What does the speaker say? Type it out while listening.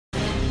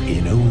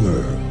In a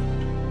world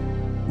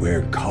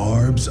where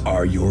carbs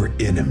are your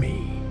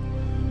enemy,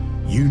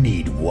 you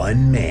need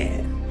one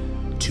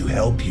man to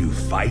help you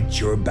fight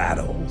your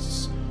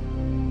battles.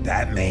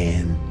 That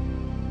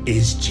man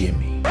is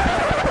Jimmy.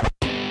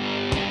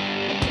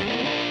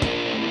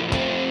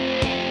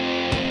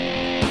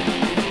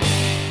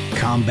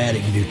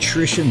 Combating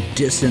nutrition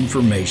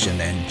disinformation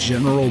and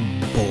general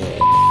bull.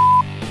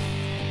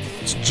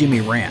 It's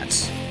Jimmy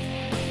Rants.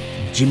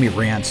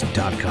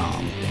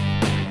 JimmyRants.com.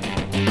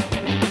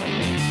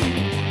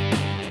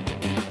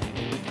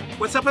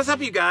 What's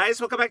up, you guys?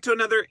 Welcome back to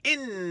another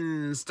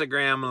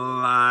Instagram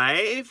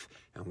Live.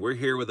 And we're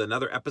here with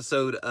another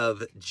episode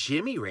of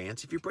Jimmy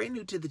Rants. If you're brand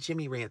new to the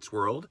Jimmy Rants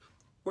world,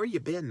 where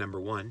you been, number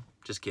one?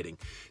 Just kidding.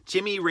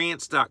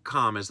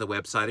 JimmyRants.com is the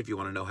website if you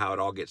want to know how it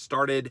all gets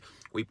started.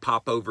 We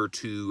pop over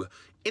to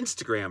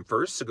Instagram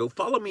first, so go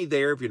follow me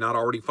there if you're not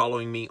already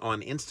following me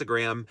on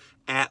Instagram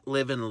at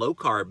Livin' Low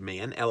Carb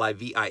Man,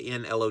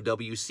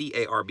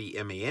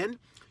 LIVINLOWCARBMAN.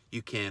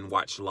 You can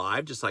watch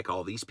live just like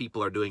all these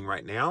people are doing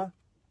right now.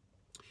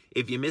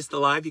 If you missed the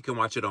live, you can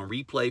watch it on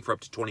replay for up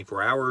to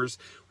 24 hours.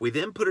 We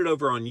then put it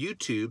over on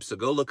YouTube, so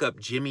go look up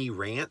Jimmy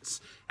Rants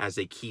as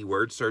a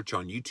keyword search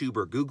on YouTube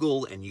or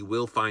Google, and you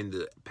will find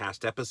the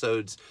past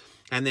episodes.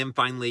 And then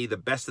finally, the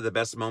best of the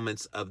best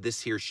moments of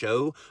this here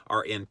show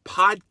are in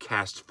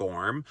podcast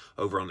form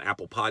over on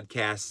Apple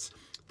Podcasts,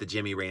 the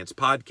Jimmy Rants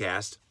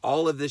podcast.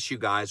 All of this, you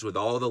guys, with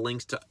all the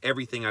links to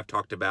everything I've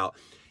talked about,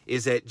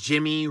 is at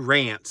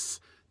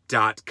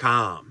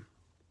JimmyRants.com.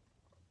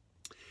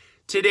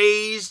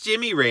 Today's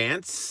Jimmy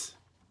Rants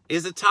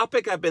is a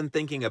topic I've been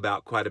thinking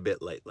about quite a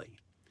bit lately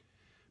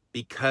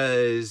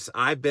because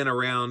I've been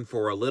around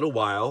for a little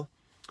while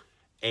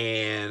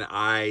and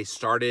I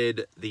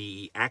started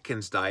the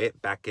Atkins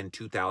diet back in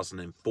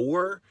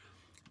 2004.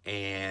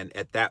 And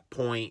at that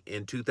point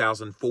in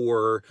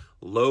 2004,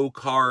 low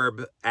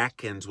carb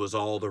Atkins was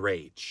all the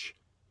rage.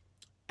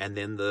 And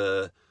then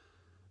the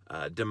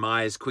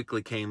demise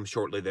quickly came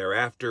shortly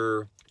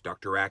thereafter.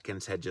 Dr.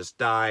 Atkins had just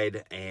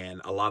died,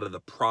 and a lot of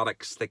the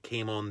products that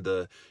came on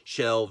the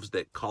shelves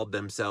that called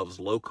themselves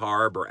low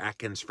carb or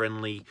Atkins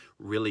friendly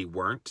really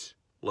weren't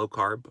low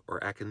carb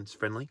or Atkins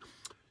friendly.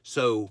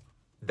 So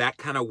that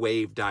kind of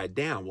wave died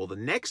down. Well, the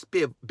next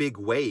big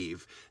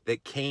wave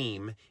that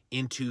came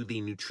into the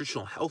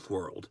nutritional health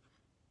world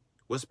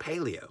was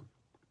Paleo.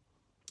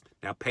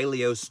 Now,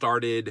 Paleo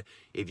started,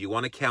 if you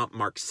want to count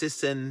Mark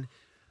Sisson,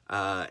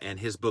 and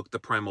his book, The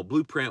Primal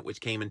Blueprint, which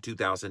came in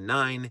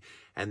 2009.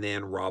 And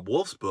then Rob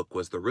Wolf's book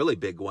was the really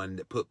big one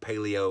that put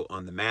Paleo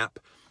on the map,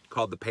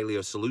 called The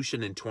Paleo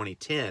Solution in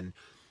 2010.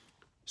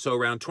 So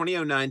around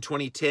 2009,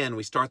 2010,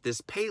 we start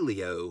this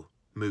Paleo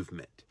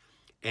movement.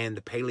 And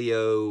the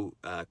Paleo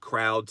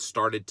crowd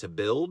started to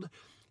build.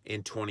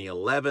 In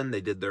 2011, they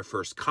did their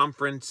first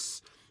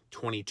conference.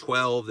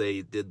 2012,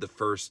 they did the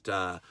first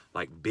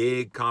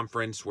big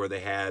conference where they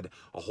had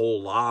a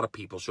whole lot of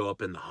people show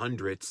up in the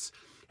hundreds.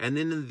 And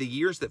then in the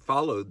years that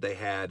followed, they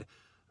had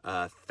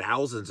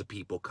thousands of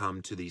people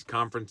come to these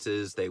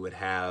conferences. They would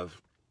have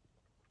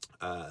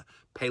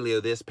paleo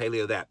this,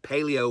 paleo that.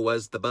 Paleo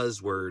was the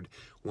buzzword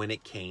when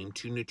it came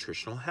to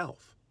nutritional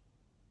health.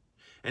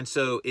 And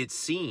so it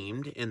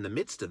seemed in the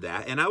midst of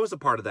that, and I was a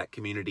part of that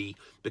community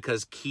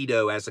because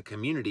keto as a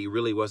community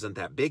really wasn't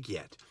that big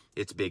yet.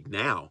 It's big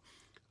now,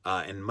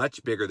 and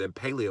much bigger than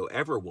paleo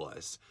ever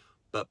was.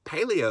 But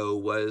paleo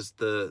was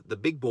the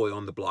big boy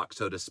on the block,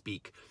 so to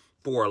speak,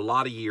 for a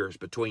lot of years.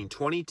 Between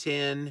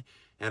 2010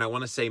 and I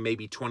want to say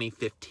maybe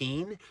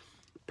 2015,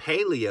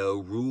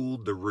 Paleo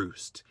ruled the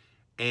roost.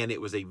 And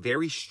it was a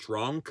very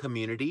strong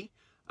community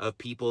of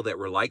people that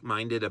were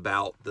like-minded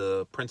about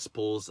the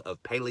principles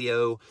of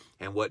Paleo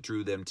and what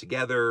drew them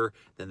together.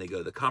 Then they go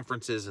to the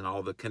conferences and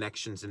all the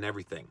connections and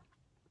everything.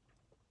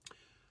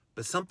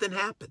 But something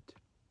happened.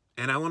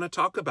 And I want to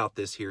talk about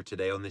this here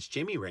today on this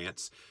Jimmy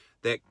Rants,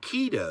 that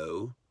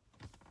keto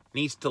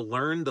needs to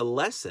learn the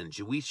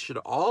lessons. We should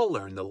all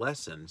learn the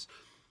lessons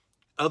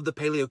of the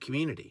Paleo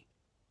community.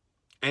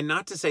 And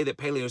not to say that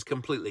Paleo is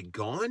completely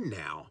gone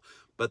now,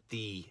 but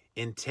the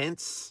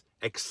intense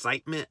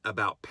excitement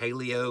about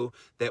Paleo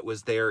that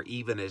was there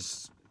even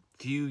as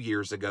few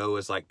years ago,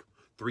 as like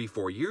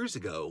 3-4 years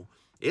ago,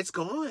 it's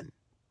gone.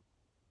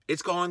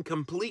 It's gone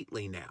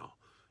completely now.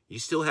 You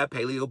still have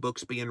Paleo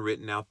books being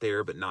written out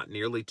there, but not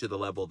nearly to the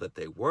level that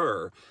they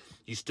were.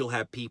 You still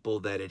have people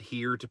that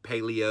adhere to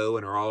Paleo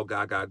and are all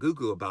gaga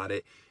goo-goo about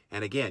it.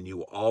 And again, you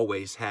will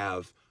always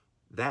have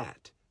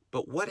that.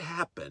 But what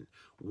happened?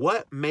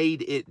 What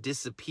made it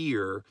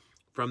disappear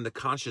from the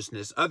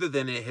consciousness, other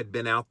than it had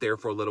been out there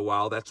for a little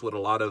while? That's what a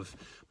lot of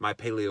my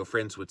Paleo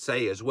friends would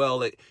say as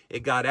well. It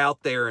got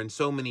out there and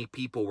so many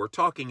people were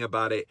talking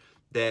about it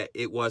that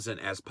it wasn't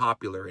as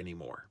popular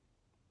anymore.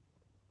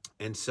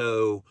 And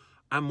so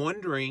I'm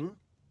wondering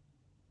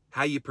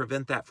how you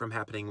prevent that from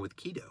happening with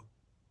keto.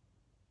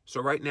 So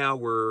right now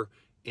we're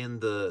in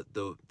the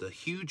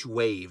huge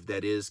wave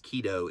that is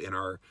keto in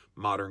our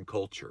modern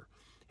culture.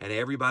 And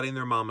everybody and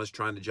their mama's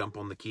trying to jump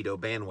on the keto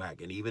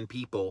bandwagon. Even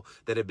people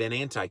that have been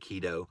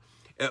anti-keto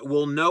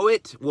We'll know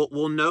it.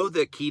 We'll know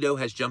that keto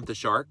has jumped the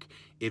shark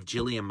if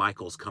Jillian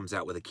Michaels comes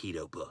out with a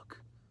keto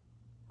book.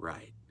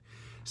 Right.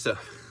 So,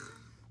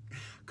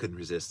 couldn't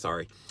resist,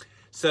 sorry.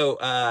 So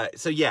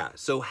yeah.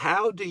 So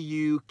how do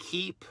you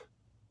keep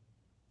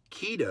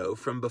keto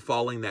from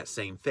befalling that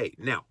same fate?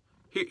 Now,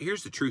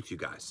 here's the truth, you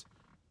guys.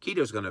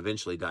 Keto's going to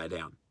eventually die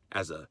down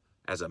as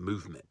a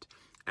movement,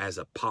 as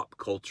a pop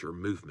culture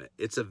movement.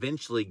 It's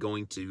eventually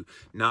going to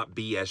not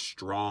be as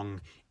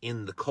strong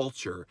in the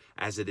culture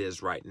as it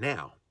is right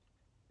now.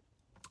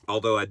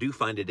 Although I do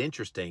find it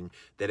interesting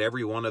that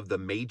every one of the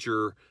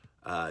major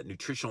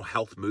nutritional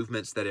health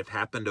movements that have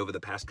happened over the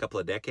past couple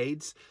of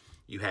decades,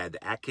 you had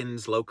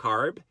Atkins low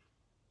carb,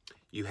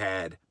 you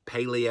had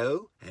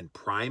Paleo and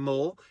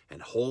Primal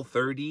and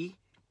Whole30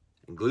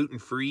 and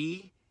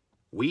gluten-free,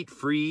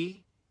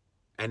 wheat-free,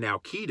 and now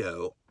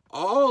keto,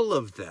 all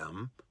of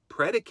them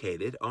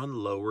predicated on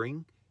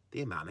lowering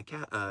the amount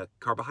of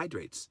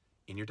carbohydrates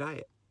in your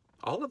diet.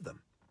 All of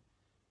them.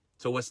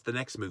 So what's the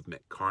next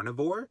movement?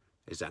 Carnivore?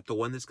 Is that the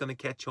one that's going to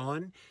catch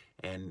on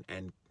and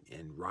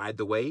ride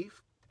the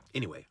wave?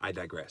 Anyway, I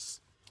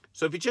digress.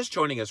 So if you're just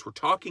joining us, we're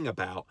talking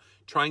about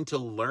trying to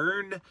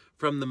learn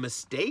from the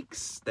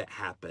mistakes that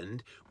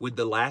happened with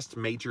the last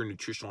major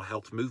nutritional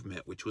health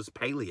movement, which was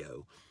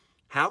Paleo.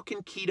 How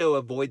can keto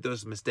avoid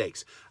those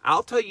mistakes?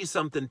 I'll tell you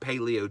something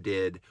Paleo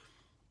did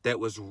that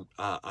was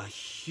a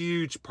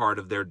huge part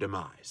of their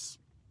demise.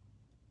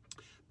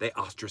 They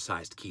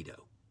ostracized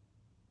keto.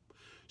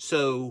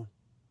 So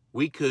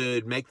we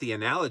could make the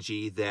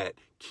analogy that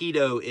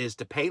keto is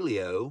to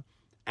paleo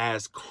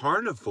as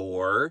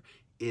carnivore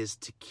is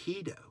to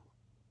keto.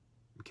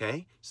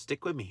 Okay?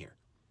 Stick with me here.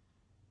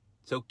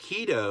 So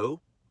keto,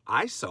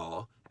 I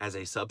saw as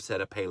a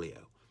subset of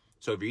paleo.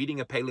 So if you're eating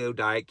a paleo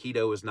diet,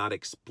 keto is not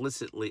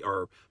explicitly,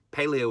 or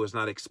paleo is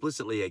not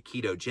explicitly a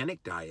ketogenic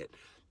diet.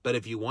 But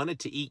if you wanted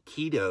to eat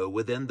keto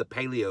within the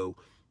paleo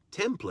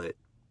template,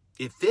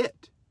 it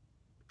fit.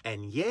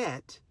 And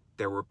yet,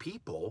 there were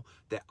people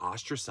that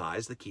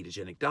ostracized the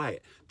ketogenic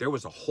diet. There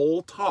was a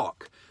whole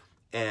talk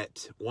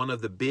at one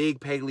of the big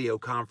paleo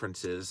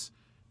conferences,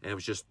 and it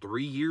was just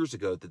 3 years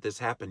ago that this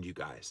happened, you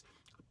guys.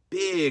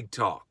 Big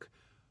talk.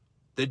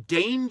 The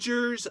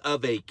dangers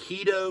of a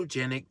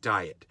ketogenic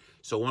diet.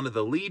 So one of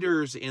the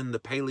leaders in the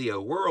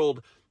paleo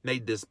world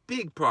made this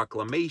big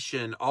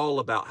proclamation all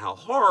about how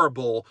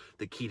horrible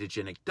the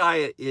ketogenic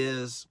diet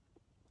is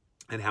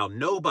and how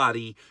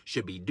nobody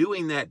should be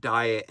doing that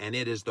diet, and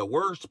it is the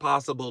worst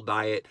possible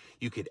diet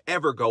you could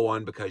ever go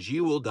on because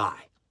you will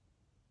die.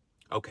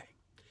 Okay.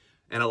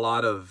 And a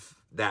lot of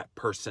that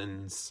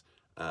person's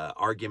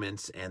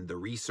arguments and the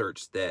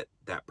research that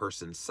that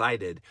person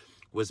cited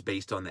was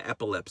based on the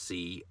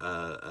epilepsy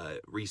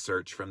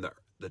research from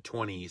the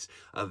 20s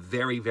of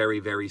very, very,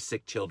 very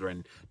sick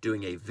children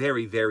doing a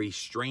very, very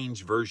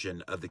strange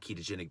version of the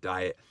ketogenic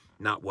diet,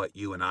 not what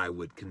you and I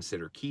would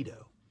consider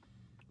keto.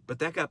 But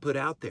that got put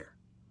out there.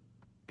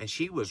 And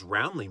she was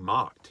roundly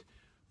mocked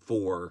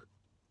for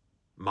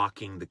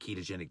mocking the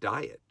ketogenic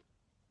diet.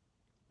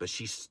 But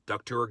she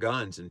stuck to her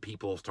guns and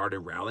people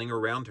started rallying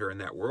around her in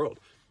that world.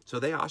 So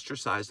they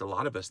ostracized a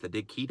lot of us that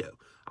did keto.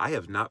 I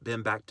have not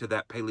been back to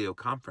that paleo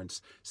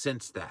conference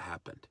since that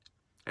happened.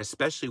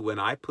 Especially when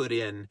I put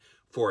in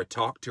for a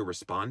talk to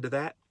respond to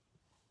that.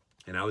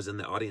 And I was in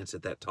the audience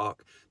at that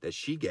talk that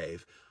she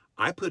gave.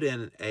 I put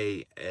in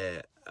a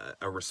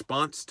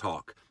response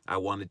talk I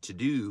wanted to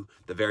do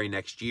the very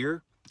next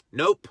year.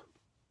 Nope.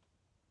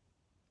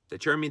 They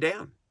turned me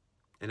down.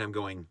 And I'm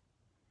going,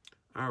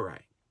 all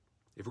right.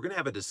 If we're going to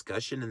have a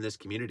discussion in this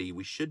community,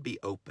 we should be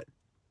open.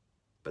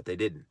 But they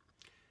didn't.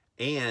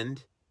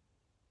 And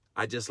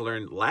I just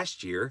learned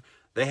last year,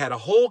 they had a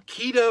whole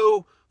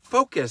keto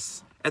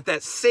focus at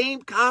that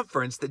same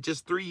conference that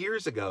just 3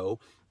 years ago,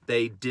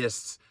 they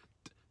dissed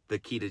the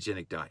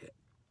ketogenic diet.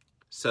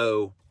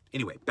 So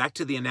anyway, back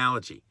to the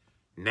analogy.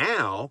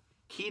 Now,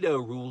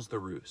 keto rules the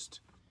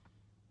roost.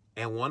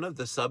 And one of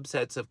the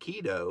subsets of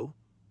keto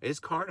is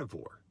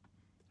carnivore.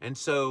 And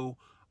so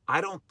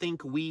I don't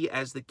think we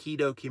as the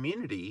keto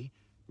community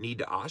need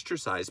to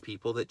ostracize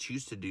people that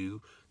choose to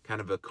do kind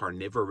of a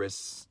carnivorous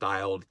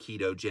styled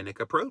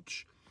ketogenic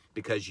approach,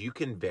 because you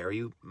can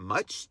very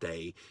much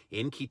stay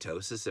in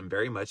ketosis and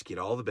very much get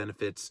all the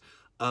benefits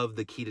of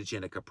the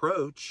ketogenic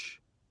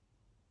approach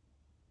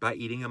by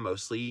eating a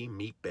mostly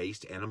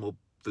meat-based, animal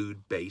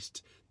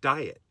food-based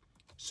diet.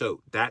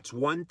 So that's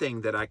one thing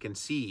that I can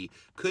see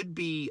could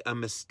be a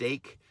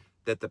mistake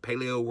that the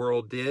paleo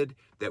world did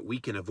that we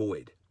can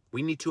avoid.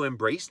 We need to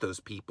embrace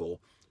those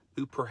people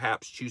who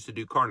perhaps choose to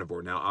do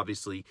carnivore. Now,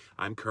 obviously,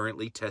 I'm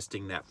currently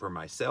testing that for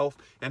myself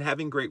and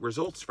having great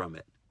results from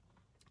it.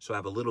 So I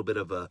have a little bit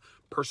of a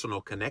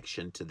personal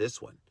connection to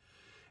this one.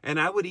 And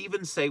I would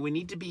even say we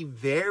need to be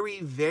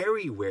very,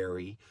 very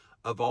wary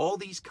of all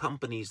these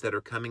companies that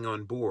are coming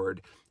on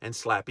board and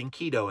slapping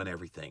keto and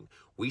everything.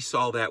 We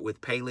saw that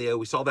with paleo.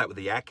 We saw that with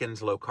the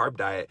Atkins low-carb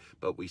diet,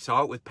 but we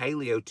saw it with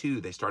paleo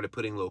too. They started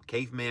putting little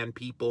caveman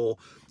people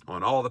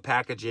on all the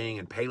packaging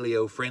and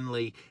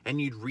paleo-friendly, and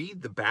you'd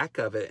read the back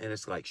of it, and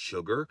it's like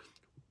sugar,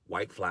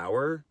 white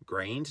flour,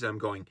 grains. And I'm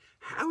going,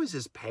 how is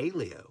this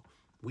paleo?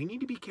 We need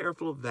to be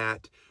careful of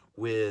that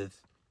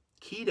with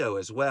keto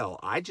as well.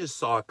 I just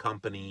saw a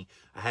company,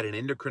 I had an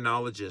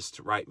endocrinologist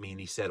write me, and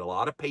he said, a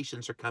lot of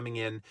patients are coming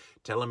in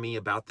telling me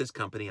about this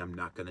company. I'm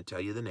not going to tell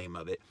you the name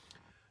of it.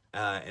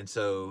 And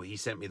so he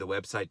sent me the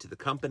website to the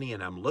company,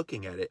 and I'm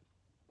looking at it.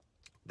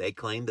 They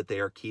claim that they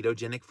are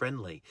ketogenic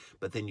friendly,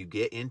 but then you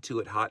get into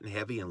it hot and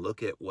heavy and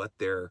look at what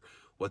they're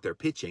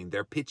pitching.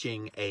 They're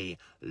pitching a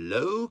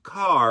low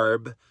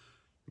carb,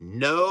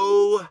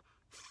 no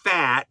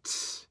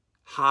fat,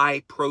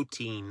 high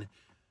protein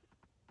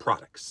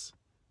products.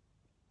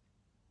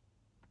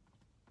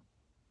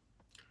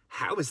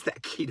 How is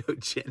that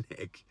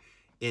ketogenic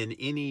in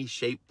any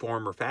shape,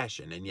 form, or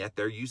fashion? And yet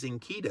they're using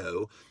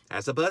keto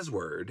as a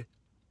buzzword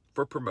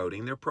for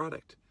promoting their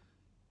product.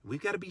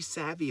 We've got to be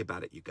savvy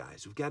about it, you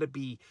guys. We've got to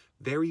be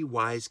very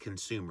wise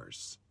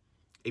consumers.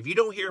 If you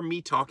don't hear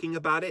me talking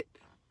about it,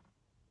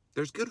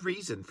 there's good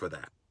reason for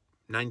that,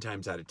 9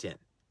 times out of 10.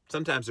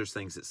 Sometimes there's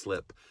things that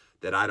slip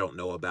that I don't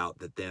know about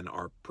that then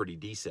are pretty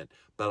decent.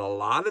 But a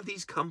lot of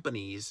these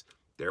companies,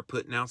 they're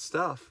putting out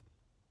stuff.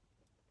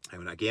 I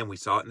mean, again, we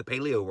saw it in the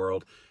paleo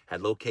world,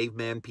 had little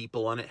caveman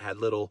people on it, had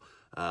little,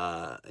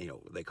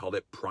 they called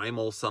it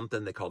primal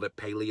something, they called it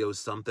paleo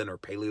something or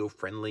paleo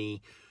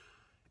friendly,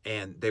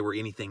 and they were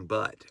anything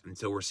but. And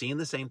so we're seeing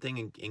the same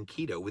thing in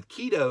keto. With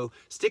keto,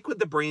 stick with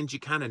the brands you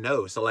kind of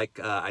know. So like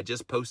I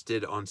just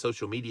posted on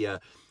social media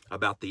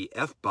about the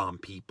F-bomb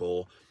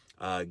people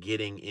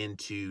getting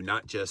into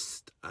not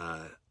just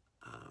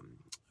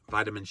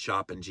Vitamin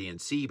Shop and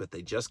GNC, but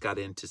they just got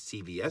into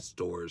CVS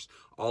stores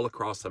all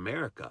across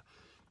America.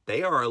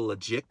 They are a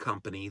legit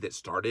company that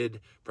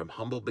started from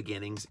humble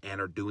beginnings and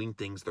are doing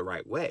things the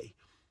right way.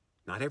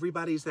 Not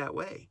everybody's that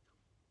way.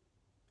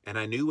 And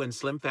I knew when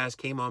Slim Fast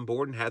came on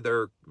board and had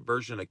their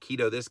version of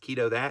keto this,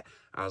 keto that,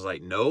 I was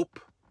like, nope,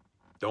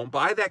 don't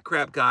buy that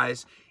crap,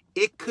 guys.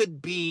 It could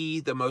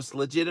be the most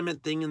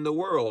legitimate thing in the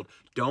world.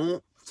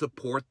 Don't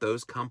support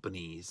those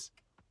companies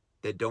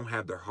that don't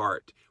have their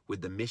heart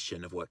with the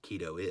mission of what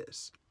keto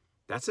is.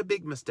 That's a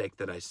big mistake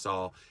that I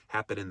saw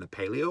happen in the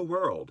paleo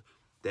world,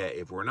 that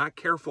if we're not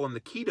careful in the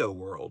keto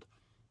world,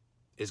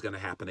 is going to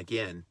happen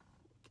again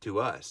to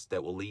us,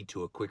 that will lead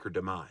to a quicker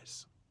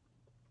demise.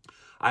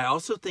 I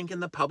also think in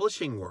the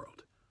publishing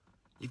world,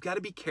 you've got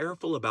to be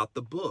careful about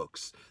the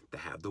books that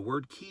have the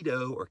word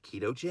keto or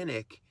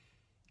ketogenic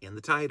in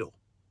the title.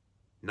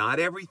 Not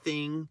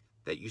everything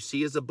that you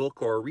see as a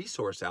book or a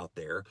resource out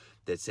there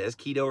that says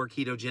keto or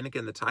ketogenic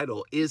in the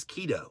title is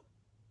keto.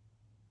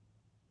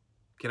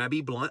 Can I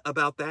be blunt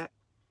about that?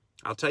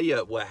 I'll tell you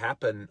what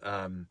happened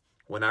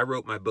when I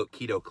wrote my book,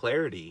 Keto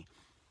Clarity.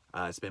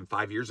 It's been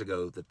 5 years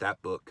ago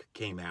that book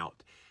came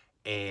out.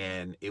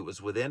 And it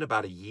was within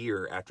about a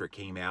year after it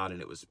came out,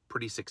 and it was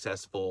pretty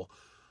successful.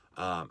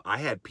 I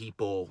had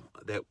people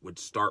that would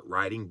start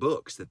writing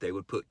books that they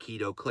would put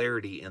Keto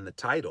Clarity in the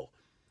title.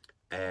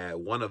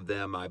 One of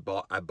them, I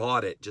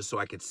bought it just so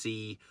I could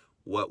see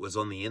what was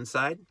on the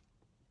inside.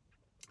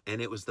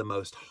 And it was the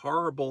most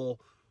horrible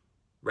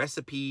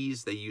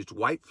recipes. They used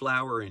white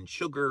flour and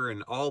sugar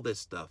and all this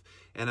stuff.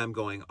 And I'm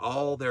going,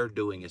 all they're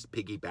doing is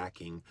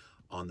piggybacking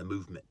on the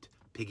movement,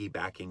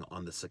 piggybacking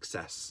on the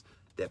success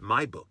that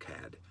my book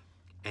had.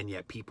 And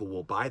yet people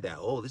will buy that.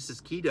 Oh, this is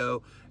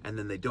keto. And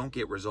then they don't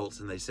get results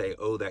and they say,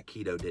 oh, that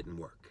keto didn't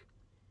work.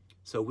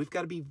 So we've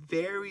got to be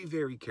very,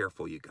 very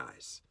careful, you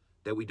guys,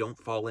 that we don't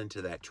fall into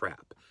that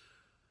trap.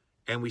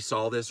 And we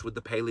saw this with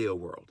the paleo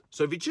world.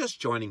 So if you're just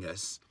joining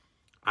us,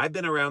 I've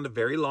been around a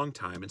very long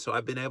time. And so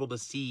I've been able to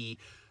see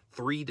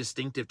 3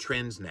 distinctive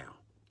trends now.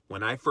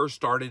 When I first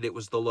started, it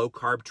was the low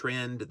carb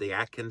trend, the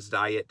Atkins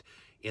diet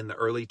in the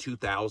early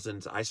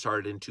 2000s. I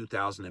started in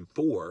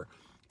 2004.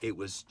 It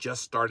was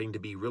just starting to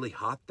be really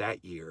hot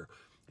that year.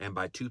 And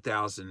by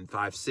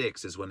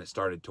 2005-06 is when it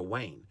started to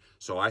wane.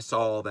 So I saw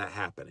all that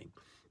happening.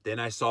 Then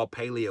I saw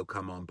paleo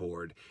come on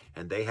board,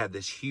 and they had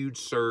this huge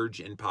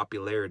surge in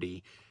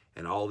popularity,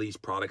 and all these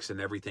products and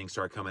everything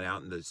started coming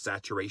out, and the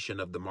saturation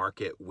of the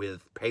market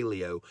with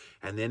paleo,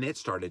 and then it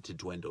started to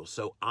dwindle.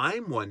 So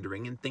I'm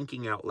wondering and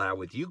thinking out loud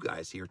with you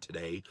guys here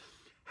today,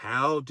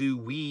 how do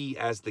we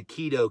as the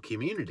keto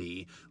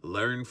community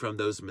learn from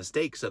those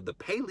mistakes of the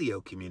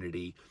paleo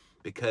community?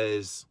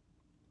 Because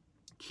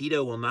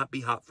keto will not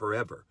be hot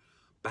forever.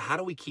 But how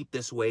do we keep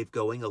this wave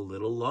going a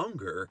little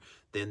longer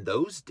than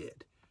those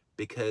did?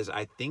 Because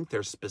I think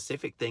there's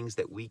specific things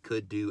that we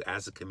could do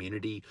as a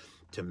community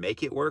to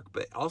make it work,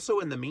 but also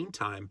in the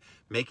meantime,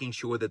 making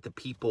sure that the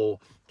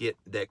people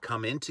that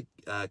come into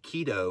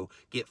keto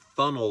get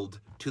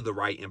funneled to the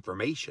right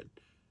information.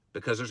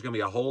 Because there's going to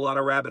be a whole lot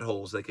of rabbit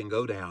holes they can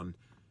go down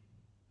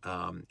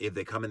if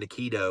they come into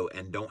keto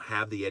and don't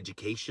have the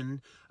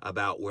education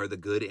about where the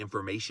good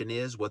information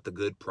is, what the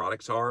good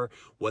products are,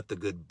 what the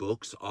good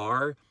books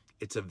are.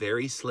 It's a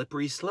very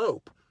slippery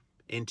slope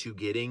into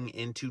getting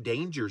into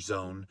danger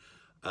zone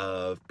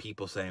of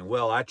people saying,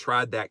 well, I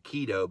tried that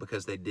keto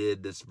because they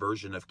did this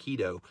version of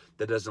keto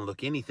that doesn't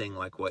look anything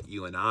like what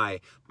you and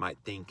I might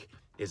think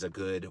is a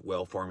good,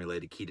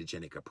 well-formulated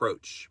ketogenic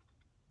approach.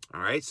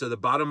 All right, so the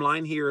bottom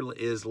line here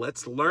is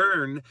let's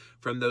learn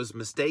from those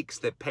mistakes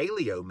that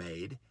Paleo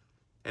made.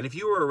 And if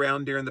you were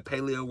around during the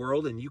Paleo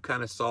world and you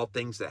kind of saw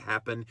things that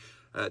happen,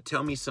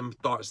 tell me some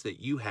thoughts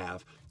that you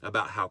have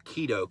about how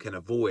keto can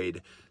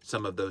avoid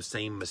some of those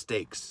same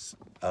mistakes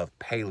of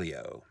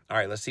Paleo. All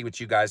right, let's see what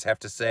you guys have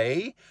to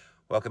say.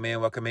 Welcome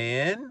in, welcome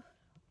in.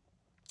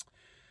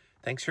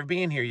 Thanks for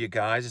being here, you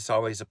guys. It's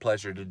always a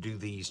pleasure to do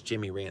these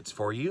Jimmy Rants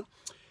for you.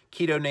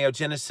 Keto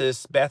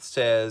Neogenesis, Beth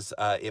says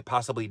it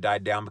possibly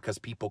died down because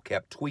people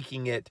kept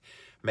tweaking it,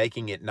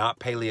 making it not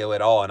paleo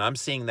at all. And I'm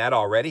seeing that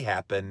already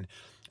happen,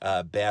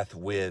 Beth,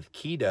 with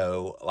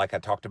keto, like I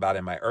talked about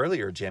in my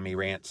earlier Jimmy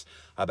Rants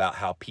about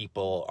how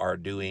people are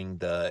doing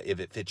the if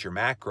it fits your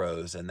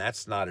macros, and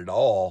that's not at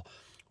all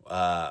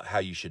how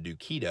you should do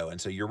keto. And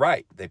so you're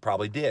right, they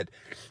probably did.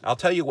 I'll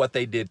tell you what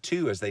they did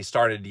too, is they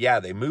started,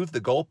 they moved the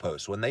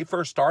goalposts. When they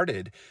first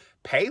started,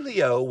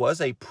 Paleo was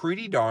a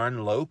pretty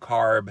darn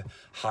low-carb,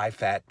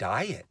 high-fat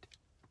diet.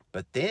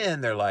 But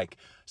then they're like,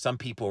 some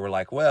people were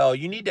like, well,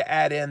 you need to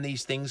add in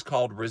these things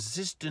called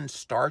resistant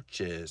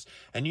starches,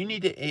 and you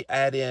need to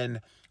add in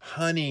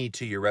honey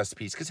to your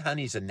recipes because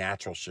honey's a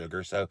natural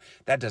sugar, so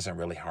that doesn't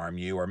really harm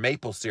you. Or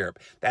maple syrup,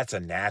 that's a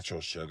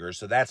natural sugar,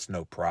 so that's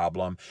no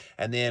problem.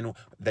 And then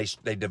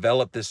they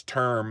developed this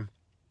term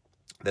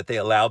that they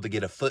allowed to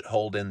get a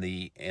foothold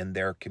in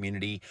their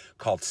community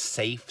called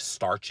safe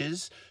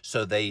starches.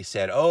 So they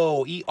said,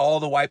 oh, eat all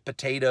the white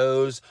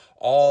potatoes,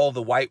 all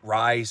the white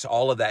rice,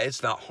 all of that.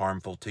 It's not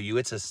harmful to you.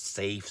 It's a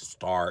safe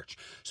starch.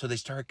 So they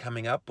started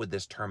coming up with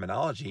this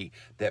terminology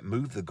that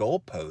moved the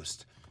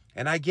goalpost.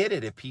 And I get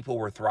it if people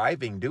were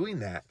thriving doing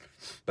that.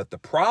 But the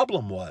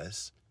problem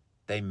was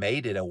they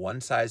made it a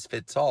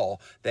one-size-fits-all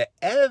that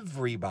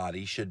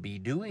everybody should be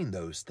doing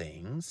those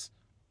things.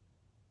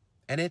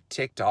 And it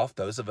ticked off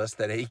those of us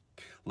that ate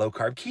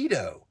low-carb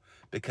keto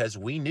because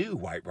we knew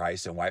white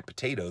rice and white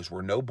potatoes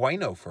were no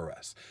bueno for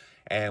us.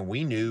 And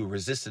we knew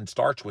resistant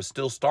starch was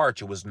still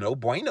starch. It was no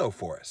bueno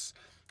for us.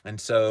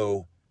 And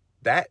so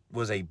that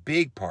was a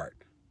big part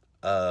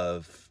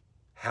of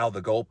how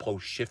the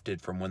goalpost shifted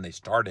from when they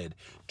started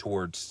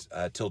towards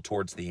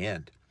the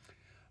end.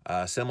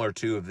 Similar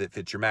to if it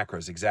fits your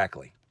macros,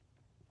 exactly.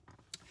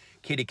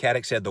 Katie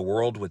Caddick said the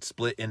world would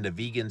split into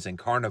vegans and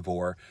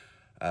carnivore.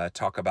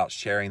 Talk about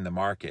sharing the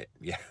market.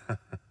 Yeah.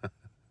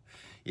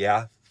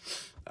 Yeah.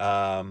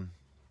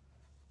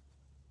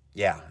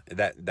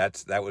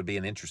 That would be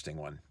an interesting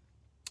one.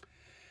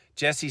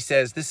 Jesse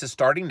says, this is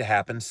starting to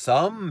happen.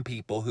 Some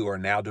people who are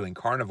now doing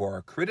carnivore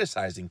are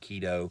criticizing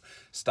keto.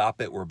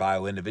 Stop it. We're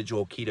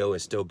bio-individual. Keto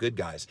is still good,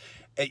 guys.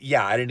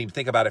 Yeah, I didn't even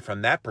think about it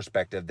from that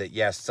perspective that,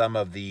 yes, some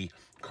of the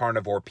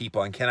carnivore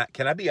people, and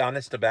can I be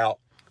honest about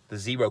the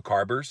zero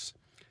carbers?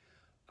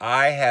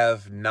 I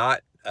have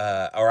not,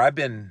 I've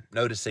been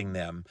noticing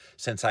them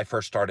since I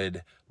first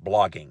started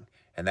blogging,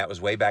 and that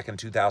was way back in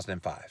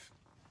 2005.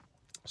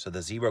 So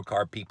the zero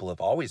carb people have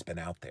always been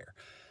out there.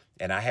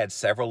 And I had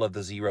several of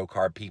the zero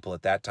carb people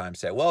at that time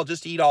say, well,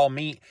 just eat all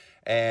meat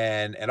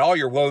and all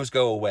your woes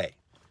go away.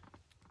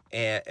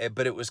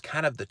 But it was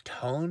kind of the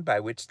tone by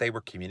which they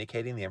were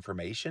communicating the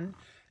information.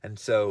 And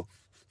so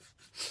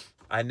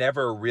I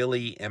never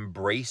really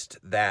embraced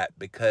that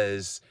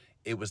because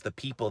it was the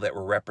people that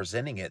were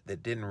representing it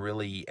that didn't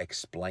really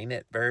explain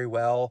it very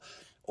well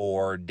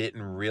or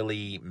didn't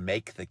really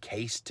make the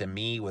case to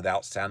me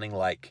without sounding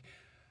like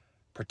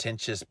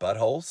pretentious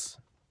buttholes.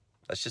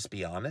 Let's just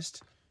be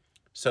honest.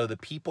 So the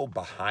people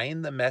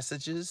behind the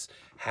messages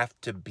have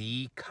to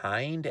be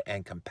kind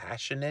and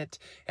compassionate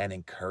and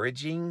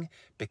encouraging,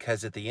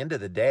 because at the end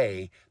of the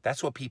day,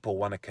 that's what people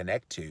want to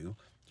connect to.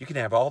 You can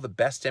have all the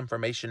best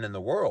information in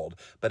the world,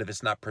 but if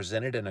it's not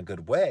presented in a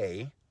good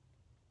way,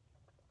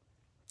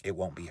 it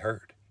won't be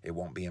heard. It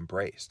won't be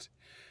embraced.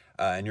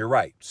 And you're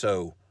right.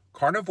 So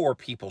carnivore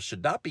people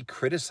should not be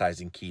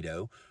criticizing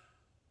keto.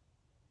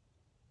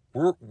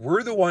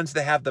 We're the ones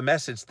that have the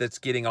message that's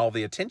getting all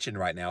the attention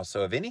right now.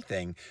 So if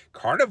anything,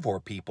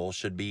 carnivore people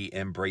should be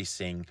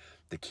embracing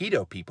the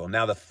keto people.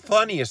 Now, the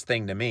funniest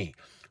thing to me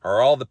are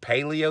all the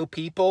paleo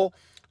people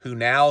who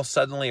now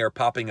suddenly are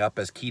popping up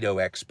as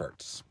keto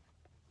experts.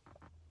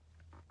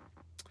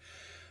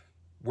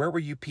 Where were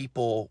you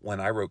people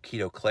when I wrote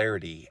Keto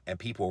Clarity and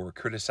people were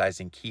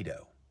criticizing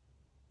keto?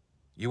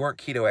 You weren't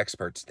keto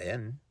experts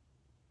then.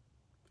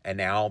 And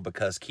now,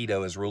 because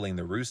keto is ruling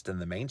the roost in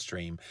the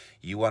mainstream,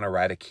 you want to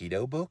write a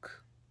keto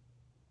book?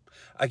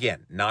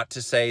 Again, not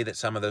to say that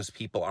some of those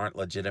people aren't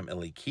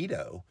legitimately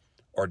keto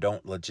or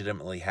don't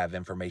legitimately have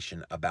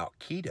information about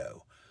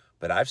keto,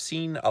 but I've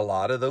seen a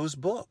lot of those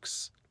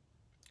books.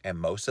 And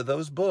most of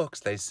those books,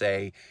 they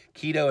say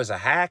keto is a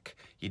hack.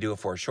 You do it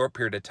for a short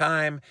period of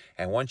time.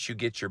 And once you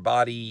get your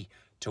body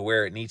to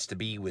where it needs to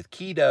be with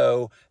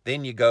keto,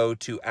 then you go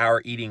to our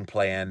eating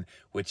plan,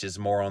 which is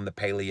more on the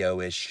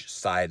paleo-ish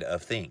side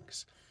of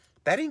things.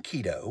 That ain't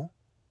keto.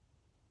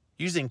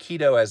 Using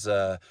keto as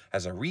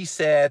a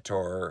reset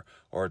or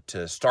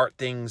to start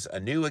things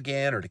anew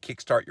again or to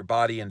kickstart your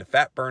body into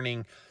fat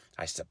burning,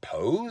 I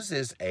suppose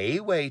is a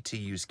way to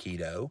use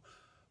keto.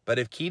 But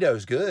if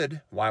keto's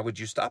good, why would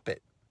you stop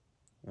it?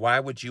 Why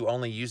would you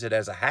only use it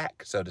as a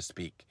hack, so to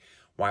speak?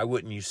 Why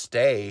wouldn't you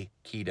stay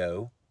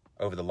keto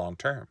over the long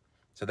term?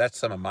 So that's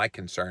some of my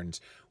concerns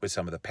with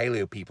some of the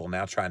paleo people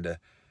now trying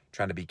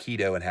to be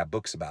keto and have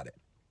books about it.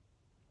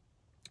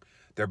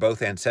 They're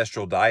both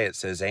ancestral diets,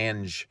 says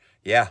Ange.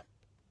 Yeah,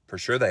 for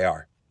sure they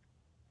are.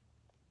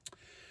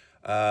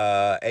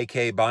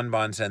 AK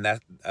Bonbon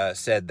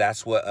said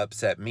that's what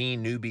upset me.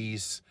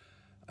 Newbies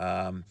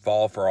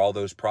fall for all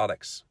those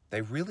products.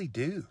 They really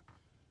do.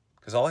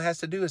 Because all it has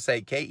to do is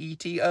say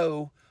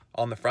Keto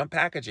on the front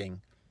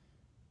packaging,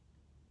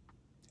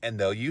 and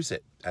they'll use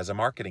it as a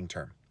marketing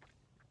term.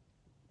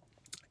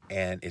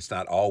 And it's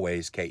not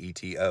always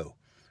Keto.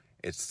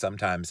 It's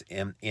sometimes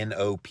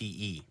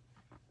NOPE.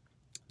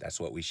 That's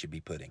what we should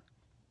be putting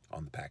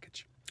on the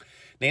package.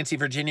 Nancy,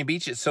 Virginia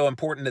Beach, it's so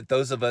important that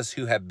those of us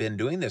who have been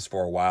doing this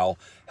for a while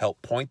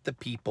help point the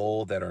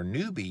people that are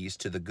newbies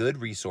to the good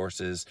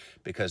resources,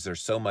 because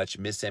there's so much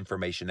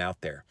misinformation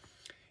out there.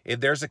 If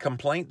there's a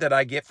complaint that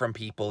I get from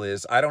people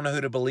is, I don't know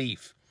who to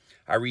believe.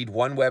 I read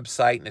one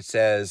website and it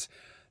says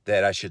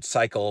that I should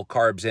cycle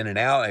carbs in and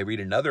out. I read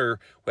another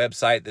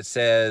website that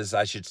says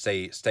I should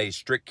stay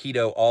strict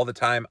keto all the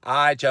time.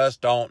 I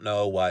just don't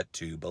know what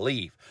to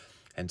believe.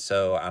 And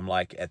so I'm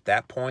like, at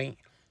that point,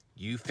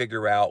 you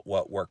figure out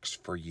what works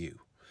for you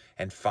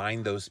and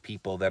find those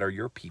people that are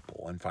your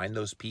people and find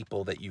those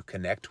people that you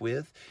connect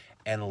with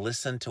and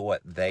listen to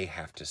what they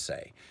have to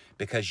say,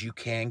 because you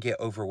can get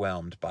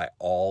overwhelmed by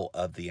all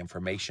of the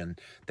information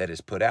that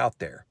is put out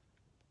there.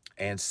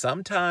 And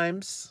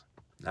sometimes,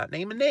 not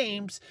naming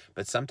names,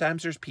 but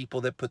sometimes there's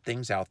people that put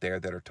things out there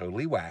that are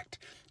totally whacked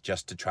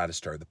just to try to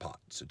stir the pot.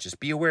 So just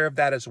be aware of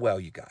that as well,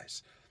 you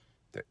guys.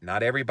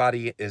 Not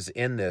everybody is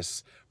in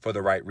this for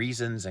the right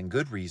reasons and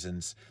good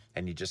reasons,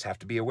 and you just have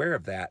to be aware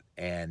of that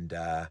and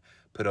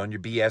put on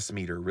your BS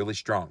meter really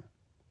strong.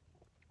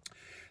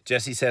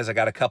 Jesse says, I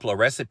got a couple of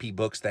recipe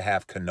books that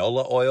have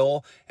canola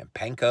oil and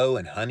panko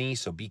and honey,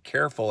 so be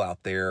careful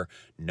out there.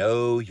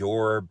 Know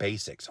your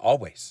basics,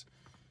 always.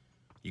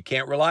 You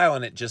can't rely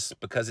on it just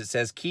because it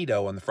says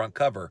keto on the front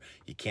cover.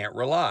 You can't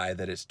rely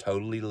that it's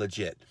totally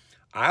legit.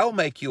 I'll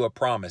make you a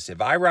promise.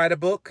 If I write a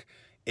book,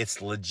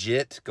 it's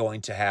legit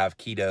going to have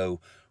keto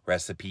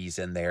recipes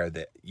in there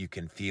that you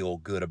can feel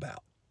good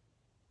about,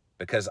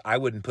 because I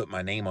wouldn't put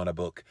my name on a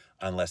book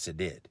unless it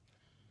did.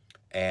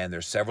 And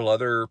there's several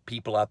other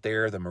people out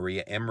there, the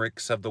Maria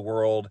Emmerichs of the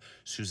world,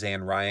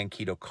 Suzanne Ryan,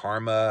 Keto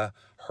Karma.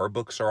 Her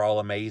books are all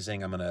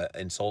amazing. I'm going to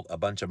insult a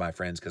bunch of my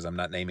friends because I'm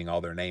not naming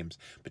all their names,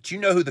 but you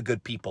know who the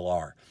good people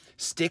are.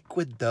 Stick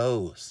with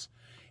those.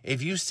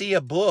 If you see a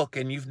book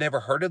and you've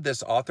never heard of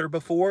this author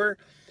before,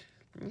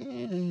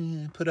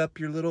 put up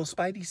your little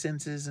spidey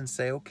senses and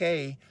say,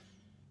 okay,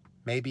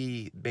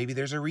 maybe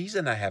there's a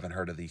reason I haven't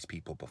heard of these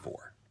people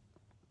before.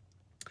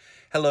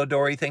 Hello,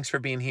 Dory. Thanks for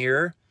being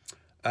here.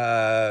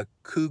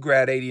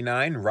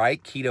 Kugrad89,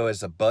 right? Keto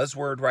is a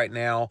buzzword right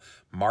now.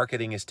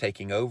 Marketing is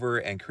taking over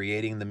and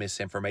creating the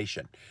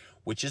misinformation,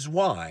 which is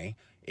why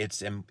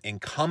it's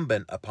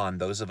incumbent upon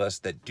those of us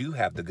that do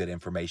have the good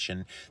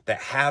information, that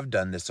have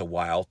done this a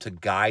while, to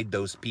guide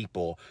those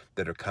people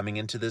that are coming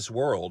into this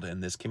world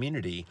and this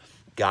community,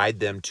 guide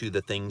them to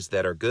the things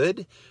that are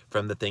good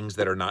from the things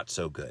that are not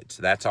so good.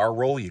 So that's our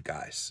role, you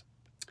guys.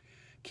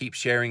 Keep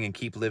sharing and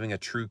keep living a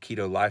true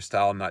keto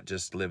lifestyle, not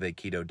just live a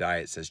keto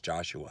diet, says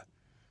Joshua.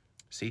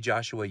 See,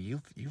 Joshua,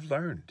 you've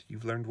learned.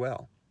 You've learned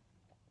well.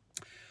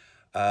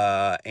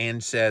 Anne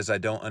says, I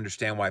don't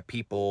understand why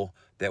people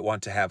that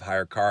want to have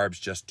higher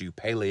carbs just do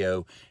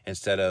paleo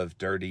instead of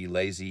dirty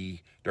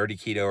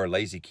keto or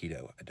lazy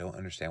keto. I don't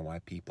understand why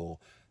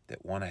people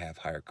that want to have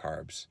higher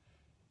carbs.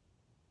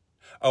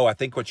 Oh, I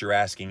think what you're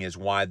asking is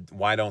why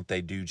don't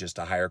they do just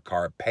a higher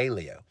carb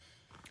paleo?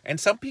 And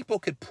some people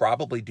could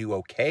probably do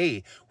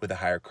okay with a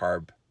higher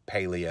carb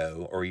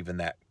paleo, or even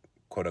that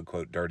quote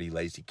unquote dirty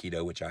lazy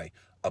keto, which I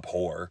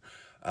abhor.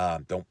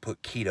 Don't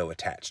put keto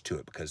attached to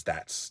it because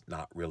that's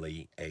not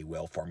really a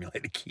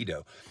well-formulated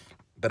keto.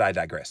 But I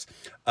digress.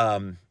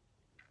 And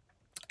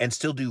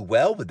still do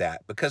well with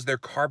that because their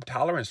carb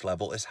tolerance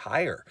level is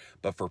higher.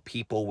 But for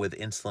people with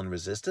insulin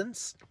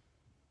resistance,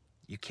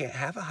 you can't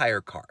have a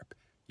higher carb.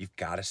 You've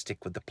got to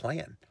stick with the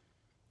plan.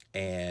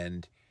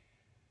 And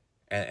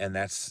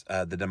that's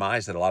the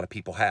demise that a lot of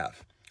people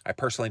have. I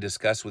personally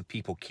discuss with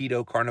people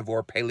keto,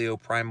 carnivore, paleo,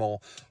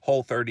 primal,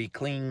 whole30,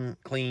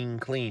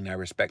 clean. I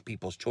respect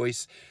people's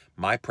choice.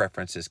 My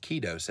preference is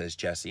keto, says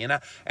Jesse.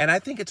 And I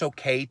think it's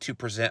okay to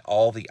present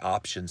all the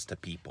options to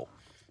people,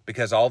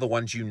 because all the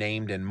ones you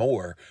named and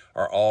more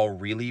are all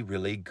really,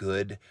 really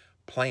good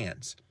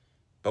plans.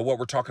 But what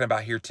we're talking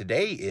about here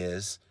today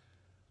is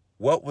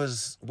what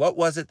was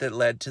it that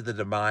led to the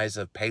demise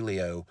of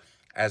paleo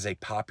as a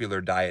popular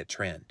diet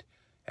trend?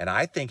 And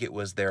I think it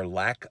was their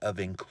lack of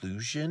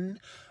inclusion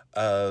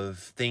of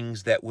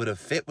things that would have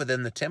fit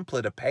within the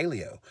template of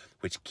paleo,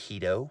 which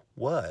keto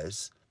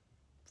was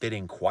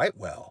fitting quite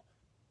well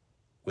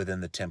within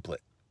the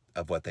template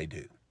of what they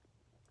do.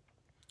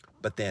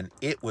 But then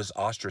it was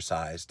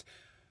ostracized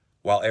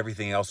while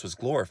everything else was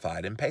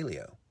glorified in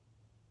paleo.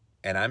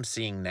 And I'm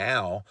seeing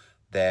now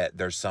that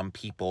there's some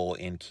people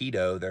in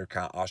keto that are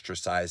kind of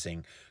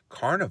ostracizing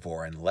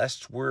carnivore.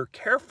 Unless we're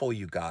careful,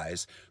 you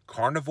guys,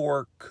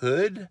 carnivore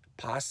could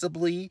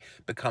possibly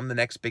become the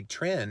next big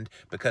trend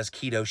because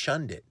keto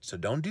shunned it. So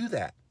don't do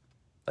that.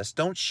 Let's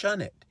don't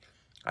shun it.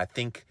 I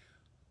think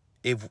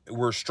if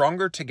we're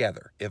stronger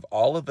together, if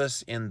all of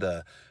us in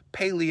the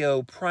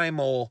paleo,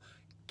 primal,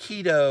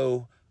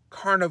 keto,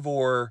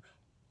 carnivore,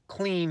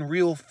 clean,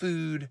 real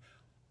food,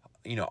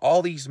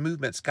 all these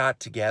movements got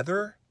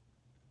together,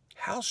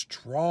 how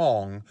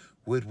strong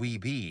would we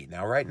be?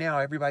 Now, right now,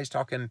 everybody's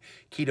talking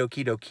keto,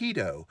 keto,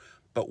 keto.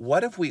 But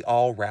what if we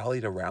all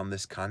rallied around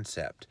this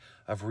concept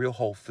of real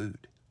whole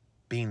food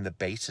being the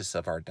basis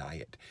of our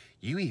diet?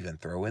 You even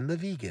throw in the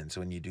vegans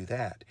when you do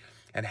that.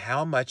 And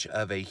how much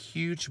of a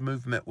huge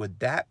movement would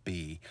that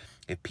be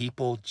if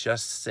people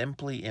just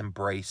simply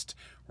embraced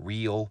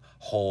real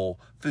whole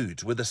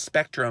foods with a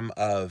spectrum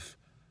of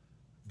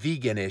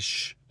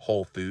veganish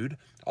whole food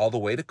all the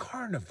way to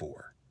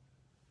carnivore?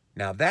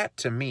 Now that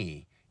to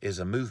me is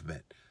a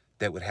movement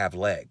that would have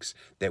legs,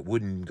 that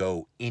wouldn't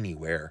go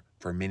anywhere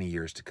for many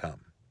years to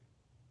come.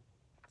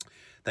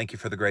 Thank you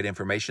for the great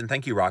information.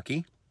 Thank you,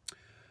 Rocky.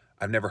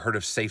 I've never heard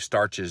of safe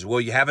starches.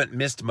 Well, you haven't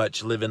missed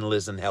much living,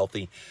 Liz, and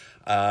healthy.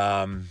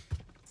 I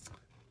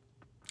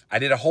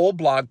did a whole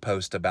blog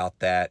post about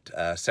that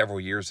several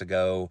years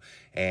ago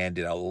and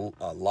did a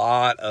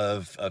lot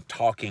of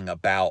talking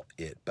about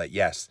it. But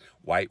yes,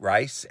 white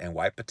rice and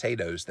white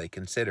potatoes, they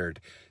considered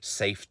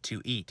safe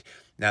to eat.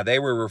 Now, they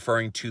were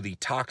referring to the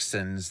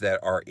toxins that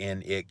are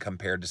in it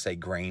compared to, say,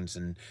 grains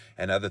and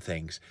other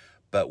things.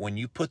 But when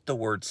you put the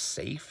word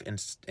safe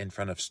in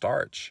front of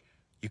starch,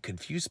 you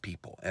confuse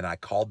people, and I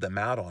called them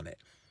out on it.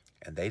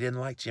 And they didn't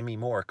like Jimmy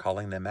Moore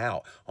calling them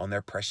out on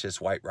their precious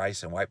white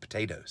rice and white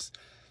potatoes.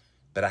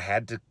 But I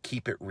had to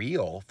keep it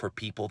real for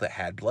people that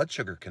had blood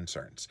sugar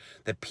concerns,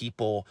 the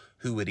people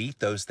who would eat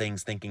those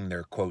things thinking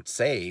they're, quote,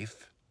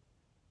 safe,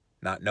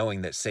 not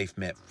knowing that safe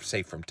meant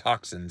safe from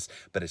toxins,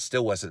 but it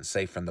still wasn't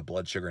safe from the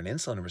blood sugar and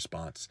insulin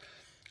response.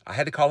 I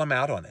had to call them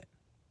out on it.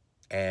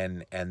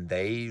 And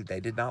they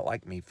did not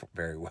like me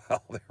very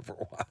well there for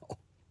a while.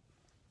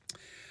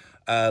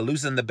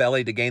 Losing the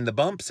belly to gain the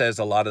bump says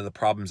a lot of the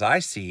problems I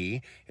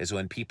see is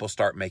when people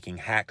start making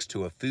hacks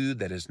to a food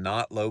that is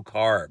not low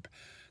carb.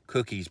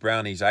 Cookies,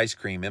 brownies, ice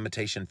cream,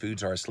 imitation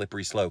foods are a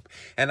slippery slope.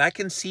 And I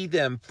can see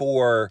them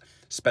for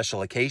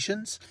special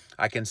occasions.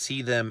 I can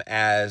see them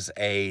as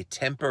a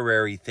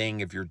temporary thing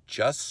if you're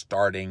just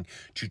starting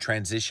to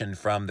transition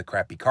from the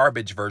crappy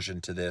garbage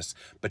version to this.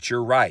 But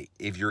you're right.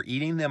 If you're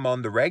eating them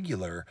on the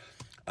regular,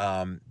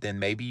 then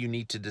maybe you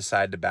need to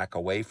decide to back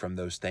away from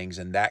those things.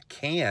 And that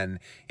can,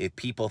 if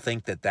people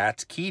think that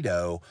that's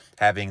keto,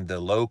 having the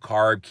low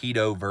carb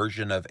keto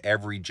version of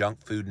every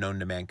junk food known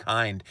to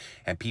mankind,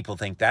 and people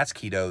think that's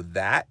keto,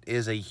 that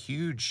is a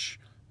huge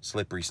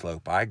slippery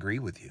slope. I agree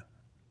with you.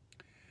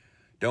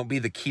 Don't be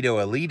the keto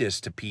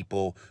elitist to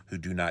people who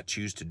do not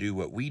choose to do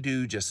what we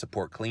do, just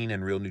support clean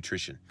and real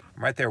nutrition.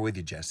 I'm right there with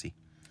you, Jesse.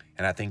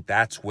 And I think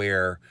that's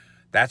where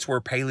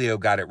paleo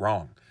got it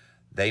wrong.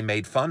 They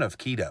made fun of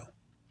keto.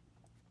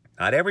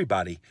 Not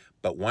everybody,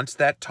 but once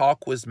that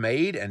talk was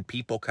made and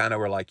people kind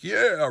of were like,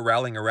 yeah,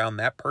 rallying around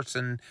that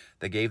person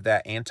that gave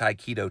that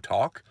anti-keto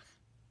talk,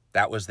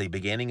 that was the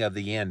beginning of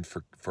the end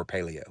for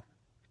paleo.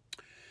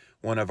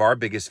 One of our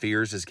biggest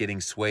fears is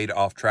getting swayed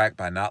off track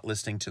by not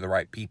listening to the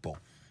right people.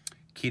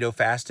 Keto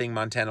fasting,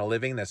 Montana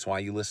living, that's why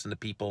you listen to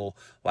people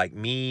like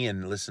me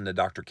and listen to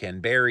Dr.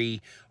 Ken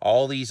Berry,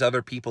 all these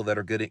other people that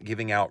are good at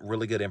giving out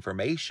really good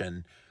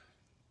information.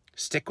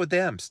 Stick with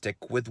them.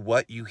 Stick with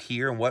what you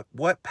hear and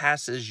what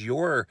passes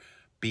your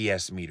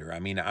BS meter. I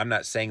mean, I'm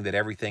not saying that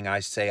everything I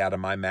say out of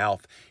my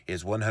mouth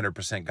is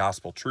 100%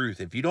 gospel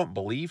truth. If you don't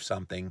believe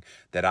something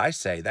that I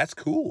say, that's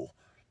cool.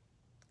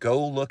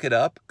 Go look it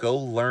up. Go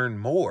learn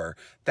more.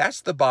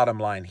 That's the bottom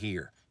line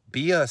here.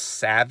 Be a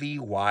savvy,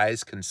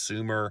 wise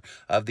consumer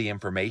of the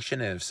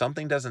information. And if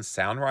something doesn't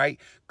sound right,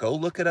 go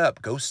look it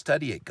up. Go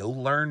study it. Go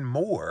learn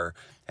more.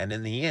 And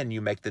in the end, you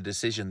make the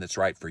decision that's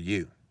right for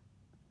you.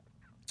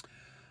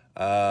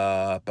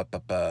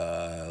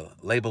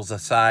 Labels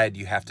aside,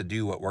 you have to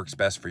do what works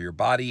best for your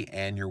body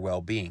and your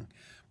well-being,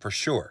 for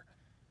sure.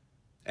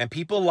 And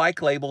people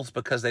like labels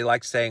because they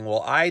like saying,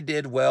 well, I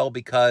did well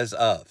because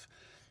of.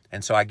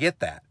 And so I get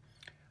that.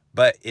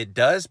 But it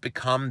does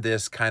become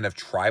this kind of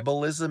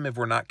tribalism if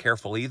we're not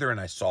careful either. And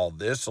I saw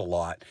this a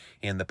lot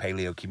in the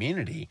paleo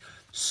community.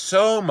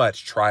 So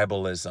much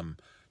tribalism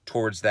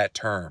towards that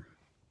term,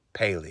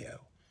 paleo.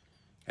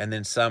 And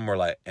then some were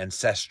like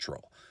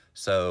ancestral.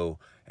 So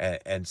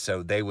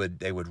they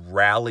would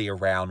rally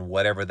around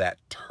whatever that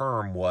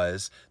term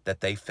was that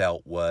they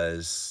felt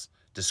was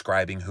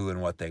describing who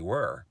and what they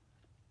were.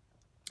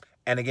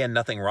 And again,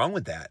 nothing wrong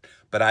with that.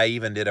 But I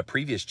even did a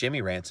previous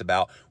Jimmy Rants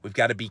about we've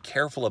got to be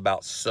careful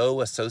about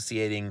so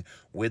associating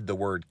with the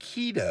word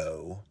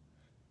keto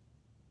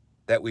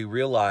that we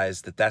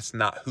realize that that's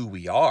not who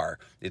we are.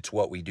 It's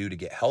what we do to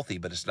get healthy,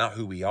 but it's not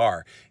who we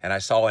are. And I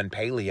saw in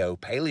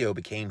paleo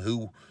became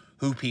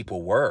who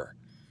people were.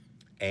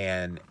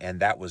 And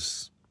that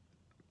was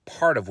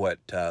part of what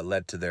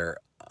led to their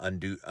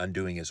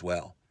undoing as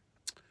well.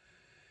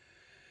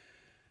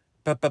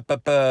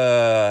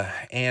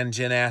 And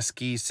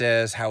Janaski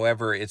says,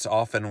 however, it's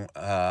often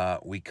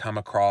we come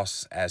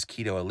across as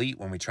keto elite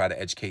when we try to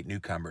educate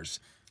newcomers.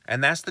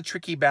 And that's the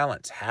tricky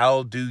balance.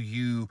 How do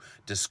you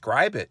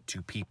describe it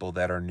to people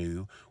that are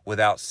new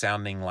without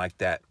sounding like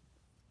that?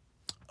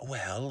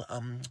 Well,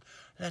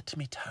 let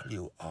me tell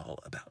you all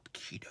about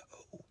keto.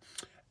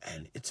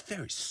 And it's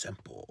very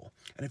simple.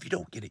 And if you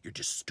don't get it, you're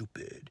just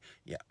stupid.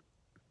 Yeah.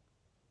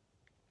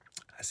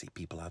 I see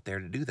people out there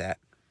to do that.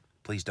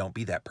 Please don't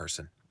be that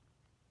person.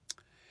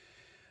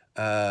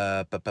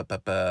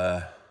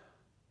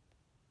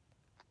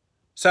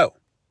 So,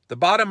 the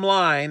bottom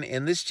line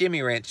in this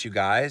Jimmy Rants, you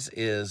guys,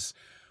 is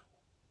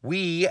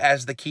we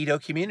as the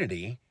keto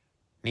community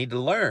need to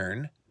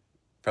learn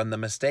from the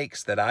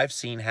mistakes that I've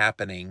seen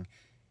happening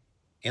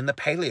in the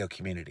paleo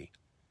community,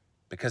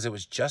 because it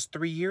was just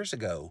 3 years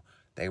ago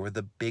they were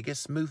the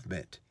biggest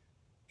movement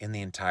in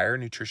the entire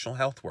nutritional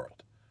health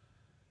world.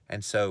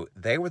 And so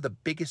they were the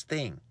biggest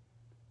thing.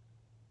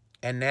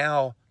 And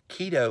now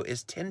keto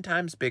is 10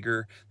 times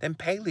bigger than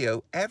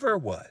paleo ever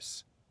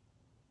was.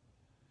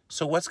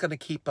 So what's going to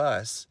keep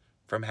us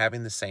from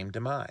having the same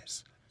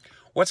demise?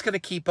 What's going to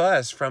keep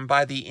us from,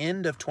 by the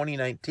end of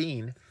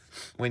 2019,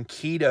 when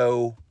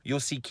keto, you'll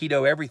see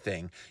keto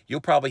everything.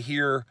 You'll probably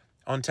hear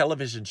on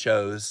television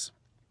shows,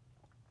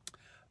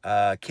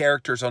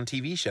 characters on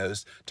TV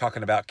shows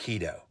talking about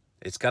keto.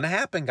 It's going to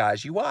happen,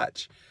 guys. You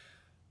watch.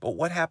 But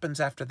what happens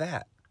after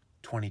that?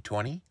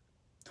 2020?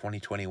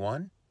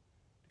 2021?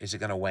 Is it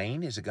going to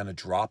wane? Is it going to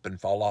drop and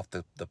fall off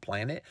the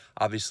planet?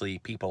 Obviously,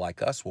 people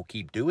like us will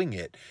keep doing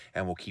it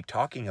and we'll keep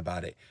talking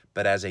about it.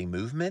 But as a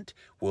movement,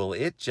 will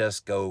it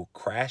just go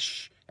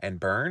crash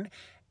and burn?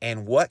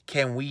 And what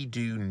can we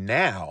do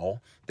now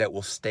that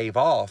will stave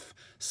off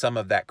some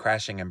of that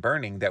crashing and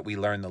burning that we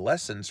learned the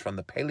lessons from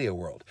the paleo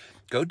world?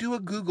 Go do a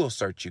Google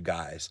search, you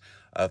guys,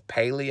 of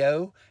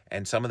paleo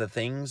and some of the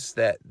things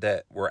that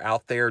were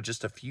out there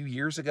just a few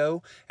years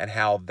ago and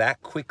how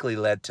that quickly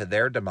led to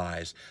their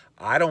demise.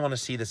 I don't want to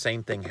see the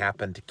same thing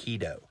happen to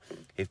keto.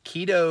 If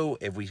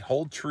we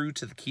hold true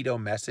to the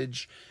keto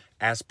message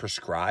as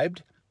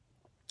prescribed,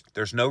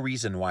 there's no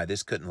reason why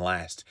this couldn't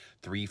last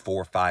 3,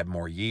 4, 5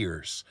 more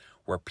years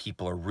where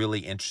people are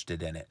really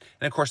interested in it.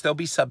 And of course, there'll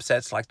be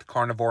subsets like the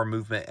carnivore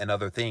movement and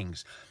other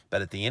things.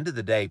 But at the end of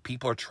the day,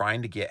 people are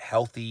trying to get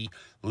healthy,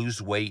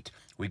 lose weight.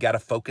 We got to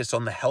focus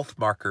on the health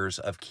markers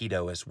of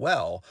keto as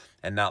well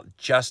and not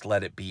just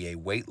let it be a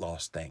weight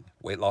loss thing.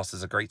 Weight loss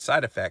is a great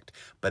side effect,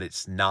 but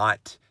it's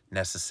not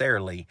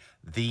necessarily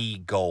the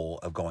goal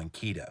of going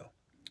keto.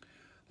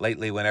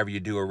 Lately, whenever you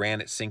do a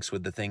rant, it syncs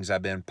with the things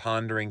I've been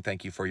pondering.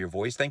 Thank you for your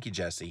voice. Thank you,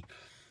 Jesse.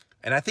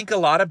 And I think a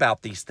lot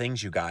about these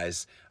things, you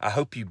guys. I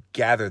hope you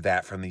gather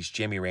that from these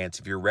Jimmy Rants.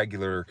 If you're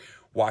regular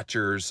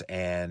watchers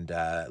and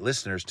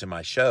listeners to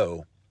my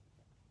show,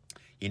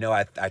 you know,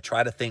 I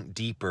try to think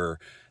deeper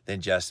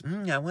than just,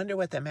 I wonder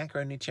what the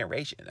macronutrient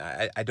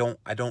ratio. I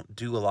don't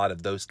do a lot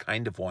of those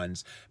kind of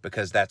ones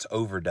because that's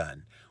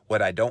overdone.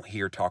 What I don't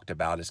hear talked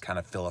about is kind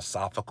of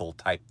philosophical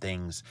type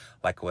things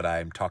like what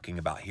I'm talking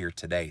about here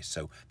today.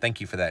 So thank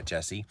you for that,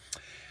 Jesse.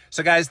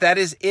 So guys, that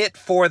is it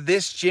for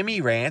this Jimmy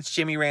Rants.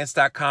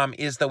 JimmyRants.com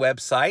is the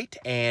website.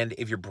 And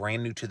if you're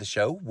brand new to the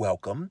show,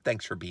 welcome.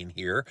 Thanks for being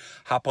here.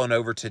 Hop on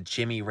over to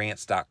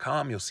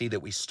JimmyRants.com. You'll see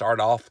that we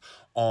start off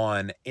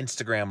on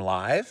Instagram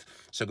Live.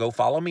 So go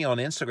follow me on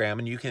Instagram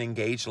and you can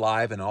engage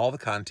live in all the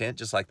content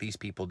just like these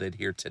people did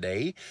here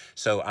today.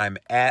 So I'm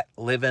at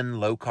Livin'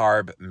 Low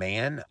Carb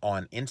Man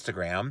on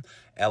Instagram,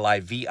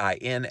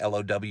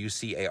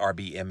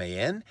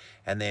 LIVINLOWCARBMAN.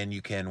 And then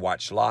you can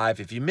watch live.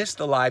 If you missed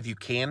the live, you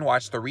can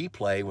watch the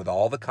replay with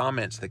all the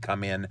comments that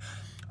come in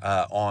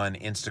on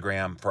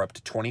Instagram for up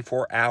to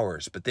 24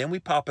 hours. But then we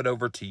pop it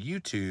over to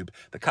YouTube.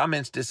 The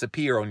comments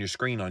disappear on your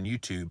screen on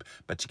YouTube,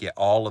 but you get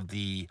all of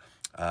the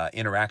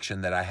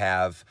interaction that I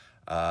have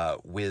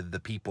with the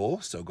people.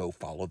 So go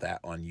follow that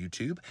on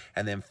YouTube.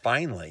 And then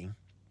finally,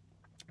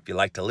 if you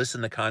like to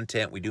listen to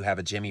content, we do have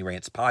a Jimmy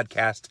Rants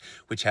podcast,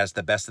 which has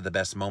the best of the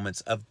best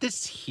moments of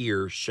this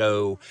here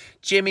show.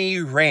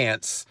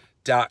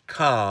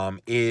 JimmyRants.com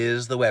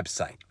is the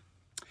website.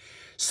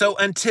 So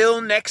until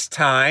next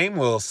time,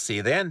 we'll see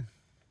you then.